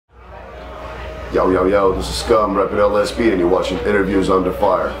Yo, yo, yo, this is Scum, repping LSB, and you're watching Interviews Under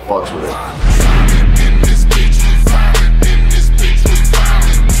Fire. Fucks with it.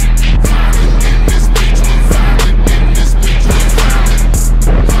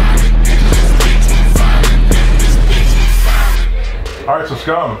 Alright, so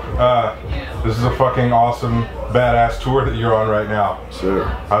Scum, this is a fucking awesome, badass tour that you're on right now. Sure.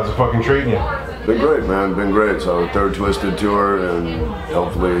 How's it fucking treating you? Been great, man. Been great. So third Twisted tour, and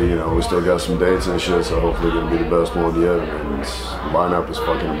hopefully, you know, we still got some dates and shit. So hopefully, gonna be the best one yet. And lineup is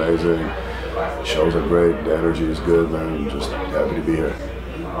fucking amazing. Shows are great. The energy is good, man. Just happy to be here.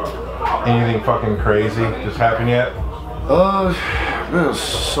 Anything fucking crazy just happened yet? Man,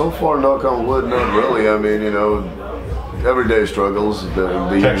 so far, knock on wood, not really. I mean, you know, everyday struggles.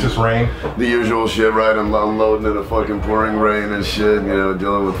 The Texas rain. The usual shit, right? I'm unloading in a fucking pouring rain and shit, you know,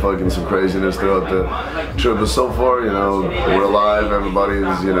 dealing with fucking some craziness throughout the trip. But so far, you know, we're alive,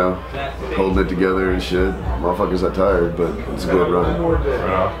 everybody's, you know, holding it together and shit. Motherfuckers are tired, but it's a good run.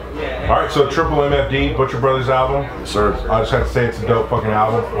 Alright, so MMMFD, Butcher Brothers album. Yes, sir. I just have to say it's a dope fucking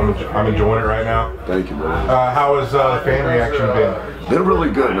album. I'm enjoying it right now. Thank you, man. How has fan reaction been? Been really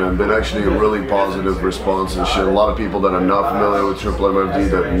good, man. Been actually a really positive response and shit. A lot of people that are not familiar with MMMFD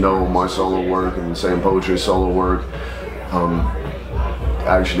that know my solo work and Same Poetry solo work,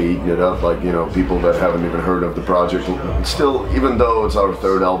 actually eating it up. Like, you know, people that haven't even heard of the project. Still, even though it's our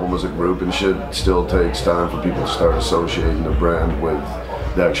third album as a group and shit, it still takes time for people to start associating the brand with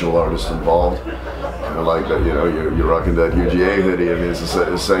the actual artists involved. Kind of like that, you know, you're rocking that UGA hoodie. I mean, it's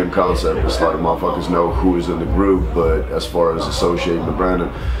the same concept. It's like motherfuckers know who is in the group, but as far as associating the brand,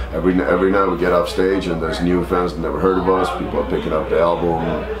 and every night we get off stage and there's new fans that never heard of us. People are picking up the album.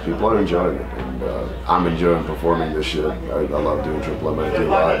 People are enjoying it, and I'm enjoying performing this shit. I love doing MMMFD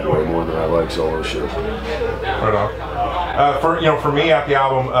live way more than I like solo shit. Right on. For me, at the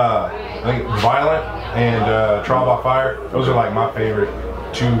album, I think Violent and Trial by Fire. Those are like my favorite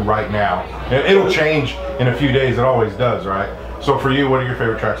two right now. It'll change in a few days. It always does, right? So for you, what are your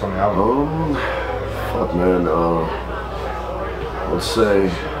favorite tracks on the album? Fuck, man. Let's say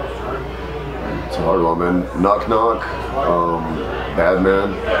it's a hard one, man. Knock Knock, Bad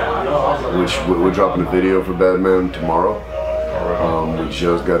Man, which we're dropping a video for Bad Man tomorrow. We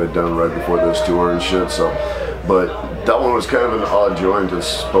just got it done right before this tour and shit. So, but that one was kind of an odd joint.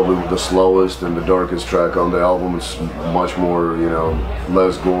 It's probably the slowest and the darkest track on the album. It's much more, you know,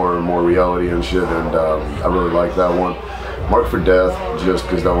 less gore, more reality and shit, and I really like that one. Mark for Death, just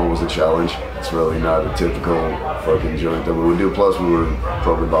because that one was a challenge. It's really not a typical fucking joint that we would do. Plus, we were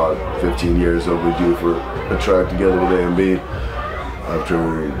probably about 15 years overdue for a track together with A&B.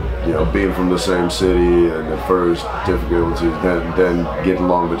 After, you know, being from the same city and at first difficulties, then getting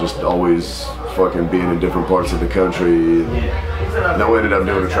along, but just always fucking being in different parts of the country. And then we ended up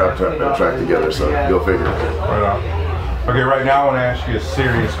doing a track together, so go figure. Right on. Okay, right now I want to ask you a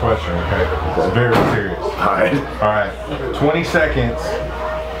serious question, okay? It's very serious. Alright. Alright, 20 seconds.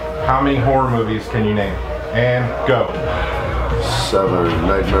 How many horror movies can you name? And go. 7,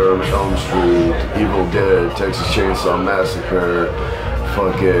 Nightmare on Elm Street, Evil Dead, Texas Chainsaw Massacre,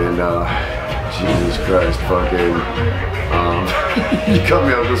 fucking, Jesus Christ, fucking, you cut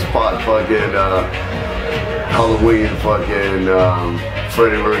me on the spot, fucking, Halloween, fucking,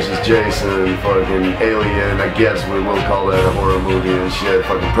 Freddy vs. Jason, fucking Alien, I guess we will call that a horror movie and shit,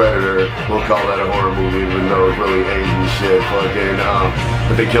 fucking Predator, we'll call that a horror movie even though it's really Asian shit, fucking,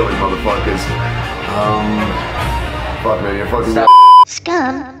 but they kill these motherfuckers. Fuck, man, you're fucking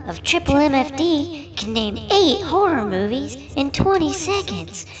Scum of MMMFD can name 8 horror movies in 20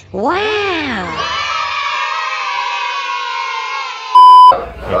 seconds. Wow!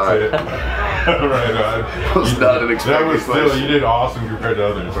 That's it. Right on. Was not an That was still, you did awesome compared to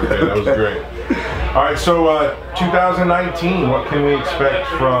others. Okay, that was great. All right, so 2019, what can we expect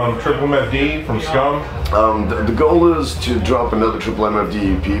from MMMFD, from Scum? The goal is to drop another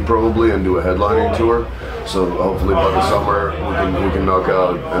MMMFD EP probably and do a headlining tour. So hopefully by the summer we can knock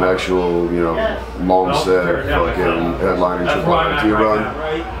out an actual, you know, long set fucking headlining MMMFD run.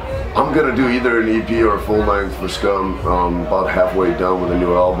 I'm gonna do either an EP or a full length for Scum. About halfway done with a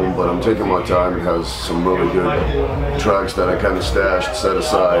new album, but I'm taking my time. It has some really good tracks that I kind of stashed, set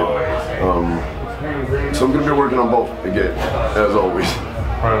aside. So I'm gonna be working on both again, as always.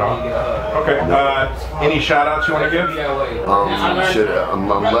 Right on. Okay. Any shout outs you want to give? Shit,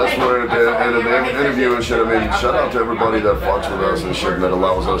 unless we're at the end of the interview and shit, I mean, shout out to everybody that fucks with us and shit, that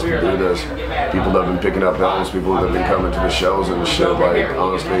allows us to do this. People that have been picking up albums, people that have been coming to the shows and shit. Like,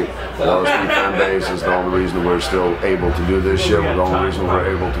 honestly, the LSB fan base is the only reason we're still able to do this shit. The only reason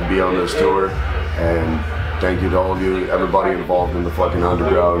we're able to be on this tour. And thank you to all of you, everybody involved in the fucking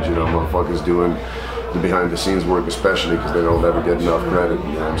underground, you know, motherfuckers doing the behind the scenes work, especially because they don't ever get enough credit,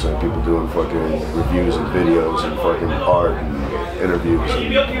 you know what I'm saying? People doing fucking reviews and videos and fucking art and interviews and,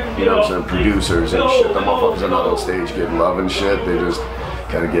 you know what I'm saying, producers and shit. The motherfuckers are not on stage getting love and shit, they just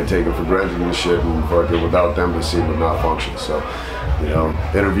kind of get taken for granted and shit, and fucking without them the scene would not function. So, you know,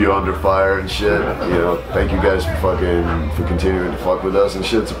 interview under fire and shit, you know, thank you guys for continuing to fuck with us and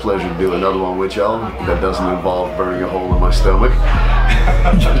shit. It's a pleasure to do another one with y'all that doesn't involve burning a hole in my stomach.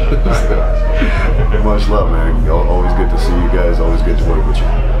 Much love, man. Always good to see you guys, always good to work with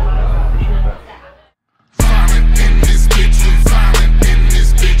you.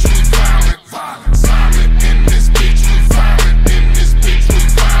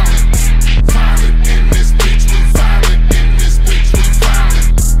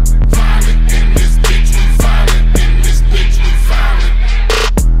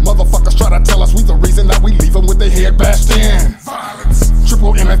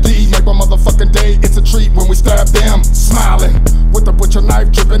 MMMFD make my motherfucking day. It's a treat when we stab them. Smiling with the butcher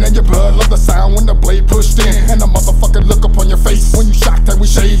knife dripping in your blood. Love the sound when the blade pushed in, and the motherfucking look upon your face when you shocked and we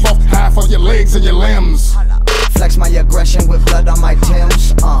shave off half of your legs and your limbs. Flex my aggression with blood on my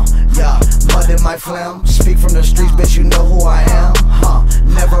Timbs. Yeah, mud in my phlegm. Speak from the streets, bitch, you know who I am.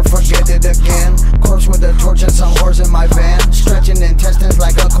 Never forget it again. Corpse with a torch and some whores in my van. Stretching intestines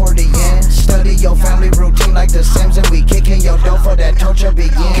like accordion. Study your family routine like the Sims, and we kicking your dough for that torture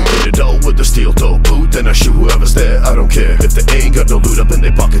begin. Kick it out with a steel toe boot, then I shoot whoever's there. I don't care if they ain't got no loot up in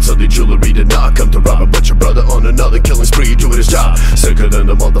their pockets or their jewelry. Did not come to rob, but your brother on another killing spree doing his job. Sicker than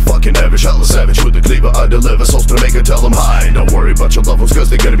the motherfucking average. Hella savage with the cleaver I deliver. Souls to make it, tell them hi. Don't worry about your loved ones, cause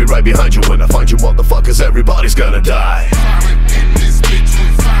they're gonna be right behind you. When I find you motherfuckers, everybody's gonna die. Violent in this bitch, we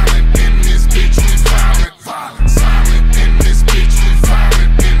violent in this bitch, we violent. Violent in this bitch, we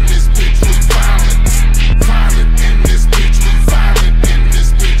violent in this bitch, we violent. Violent in this bitch, we violent in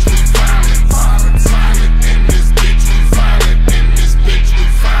this bitch, we violent. Violent in this bitch, we violent in this bitch, we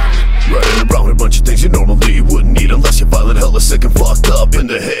violent. Running around with a bunch of things you normally wouldn't need unless you're violent, hella sick and fucked up in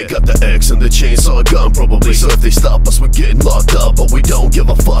the head. Got the X and the chainsaw gun probably, so if they stop us we're getting locked up. But we don't give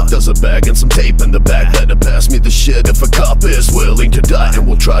a fuck, there's a bag and some tape in the back. Better pass me the shit if a cop is willing to die, and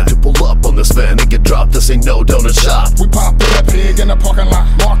we'll try to pull up on this van and get dropped. This ain't no donut shop. We popped that pig in the parking lot,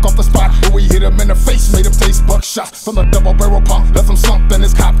 mark off the spot where we hit him in the face, made him taste buckshot from the double barrel pump. Left him slumped in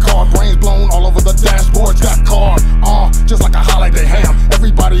his cop car, brains blown all over the dashboard, got caught. Just like a holiday ham.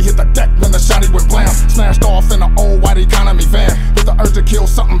 Everybody hit the deck when the shotty went blam. Snatched off in an old white economy van with the urge to kill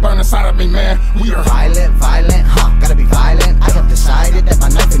something burn inside of me, man. We are violent, gotta be violent. I have decided that my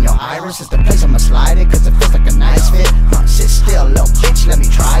knife in your iris is the place I'ma slide it, cause it feels like a nice fit. Sit still, little bitch, let me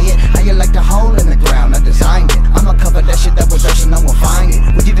try it. How you like the hole in the ground? I designed it. I'ma cover that shit that was there so no one find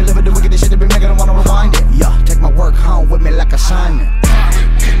it. Would you deliver the wickedest shit that be making them wanna rewind it? Yeah, take my work home with me like assignment.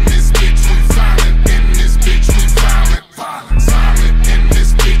 violent in this bitch, we violent in this bitch, we violent. Violent in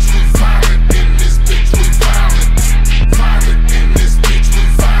this bitch, we violent in this bitch, we violent. Violent in this bitch, we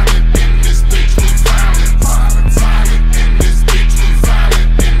violent in this bitch, we violent. Violent in this bitch, we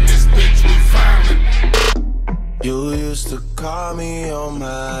violent in this bitch, we violent. You used to call me on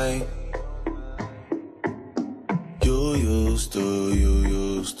my. You used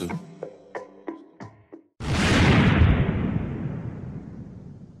to.